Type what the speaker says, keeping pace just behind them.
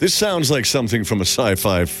This sounds like something from a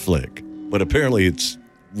sci-fi flick, but apparently it's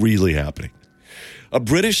really happening. A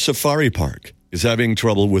British safari park is having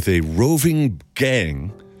trouble with a roving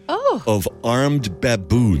gang of armed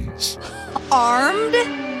baboons. Armed?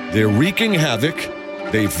 They're wreaking havoc.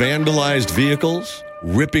 They vandalized vehicles,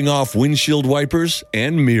 ripping off windshield wipers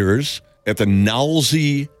and mirrors at the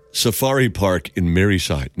Knowlesy Safari Park in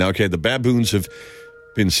Maryside. Now, okay, the baboons have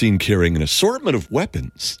been seen carrying an assortment of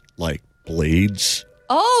weapons like blades.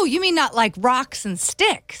 Oh, you mean not like rocks and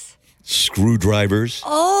sticks? Screwdrivers.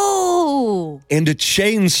 Oh. And a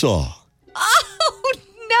chainsaw. Oh, no,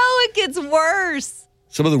 it gets worse.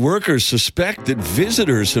 Some of the workers suspect that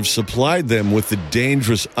visitors have supplied them with the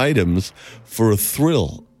dangerous items for a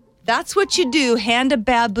thrill. That's what you do, hand a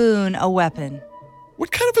baboon a weapon.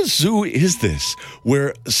 What kind of a zoo is this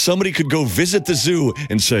where somebody could go visit the zoo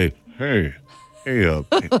and say, hey,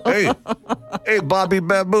 Bobby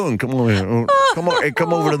Baboon, come on here.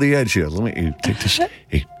 Come over to the edge here. Let me take this.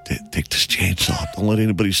 Hey, take this chainsaw. Don't let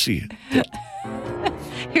anybody see it.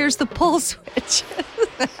 Here's the pull switch.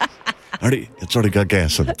 It's already got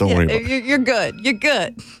gas in it. Don't worry about it. You're good. You're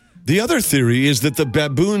good. The other theory is that the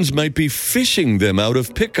baboons might be fishing them out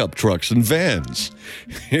of pickup trucks and vans.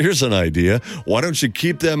 Here's an idea. Why don't you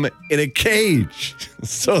keep them in a cage?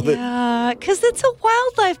 Yeah, because it's a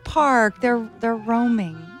wildlife park. They're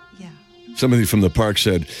roaming. Yeah. Somebody from the park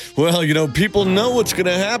said, well, people know what's going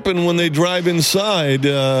to happen when they drive inside.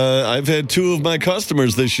 I've had 2 of my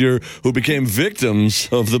customers this year who became victims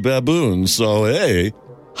of the baboons. So, hey.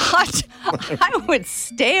 Hot. I would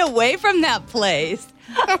stay away from that place.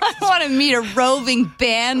 I don't want to meet a roving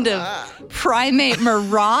band of primate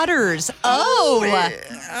marauders. Oh.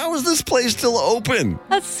 How is this place still open?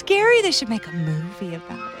 That's scary. They should make a movie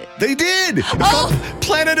about it. They did. It's called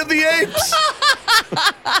Planet of the Apes.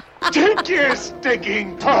 Take your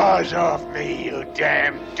stinking paws off me, you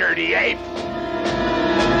damn dirty ape.